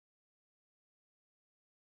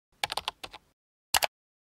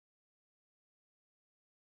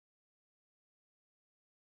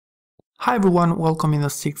Hi everyone, welcome in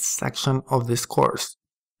the sixth section of this course.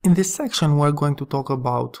 In this section we're going to talk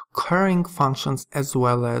about currying functions as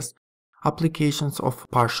well as applications of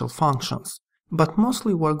partial functions, but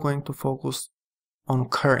mostly we're going to focus on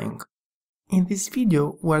currying. In this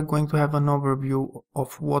video we're going to have an overview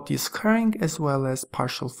of what is currying as well as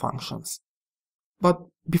partial functions. But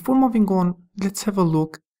before moving on, let's have a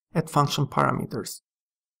look at function parameters.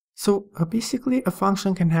 So basically a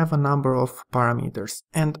function can have a number of parameters,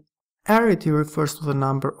 and arity refers to the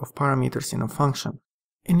number of parameters in a function.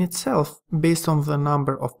 In itself, based on the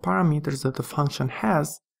number of parameters that the function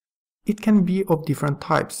has, it can be of different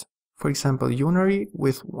types. For example, unary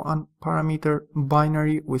with one parameter,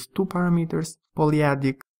 binary with two parameters,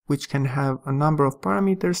 polyadic, which can have a number of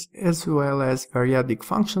parameters, as well as variadic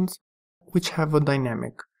functions, which have a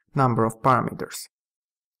dynamic number of parameters.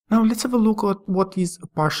 Now let's have a look at what is a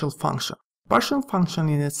partial function. Partial function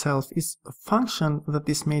in itself is a function that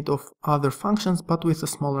is made of other functions but with a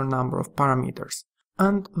smaller number of parameters.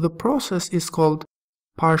 And the process is called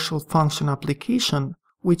partial function application,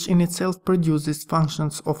 which in itself produces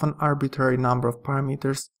functions of an arbitrary number of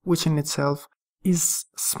parameters, which in itself is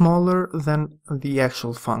smaller than the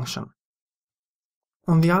actual function.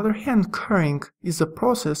 On the other hand, currying is a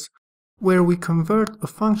process where we convert a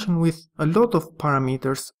function with a lot of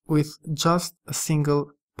parameters with just a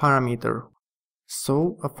single parameter.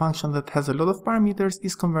 So a function that has a lot of parameters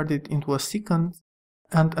is converted into a secant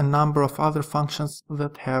and a number of other functions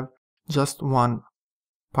that have just one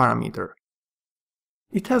parameter.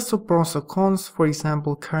 It has some pros and cons. For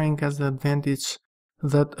example, currying has the advantage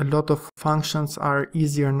that a lot of functions are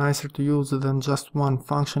easier and nicer to use than just one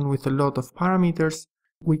function with a lot of parameters.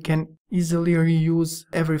 We can easily reuse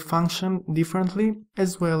every function differently,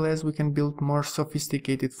 as well as we can build more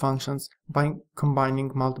sophisticated functions by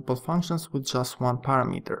combining multiple functions with just one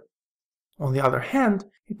parameter. On the other hand,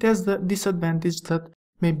 it has the disadvantage that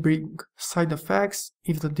may bring side effects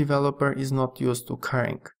if the developer is not used to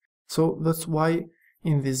currying. So that's why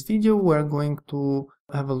in this video we're going to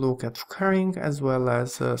have a look at currying as well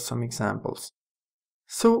as some examples.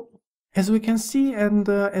 So as we can see, and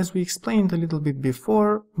as we explained a little bit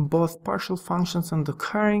before, both partial functions and the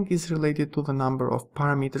currying is related to the number of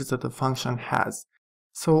parameters that a function has.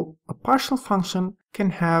 So a partial function can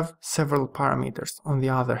have several parameters. On the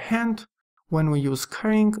other hand, when we use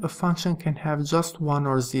currying, a function can have just one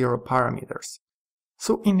or zero parameters.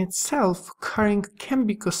 So in itself, currying can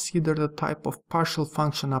be considered a type of partial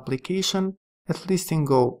function application, at least in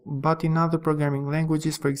Go, but in other programming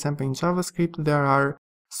languages, for example in JavaScript, there are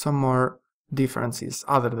some more differences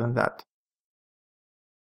other than that.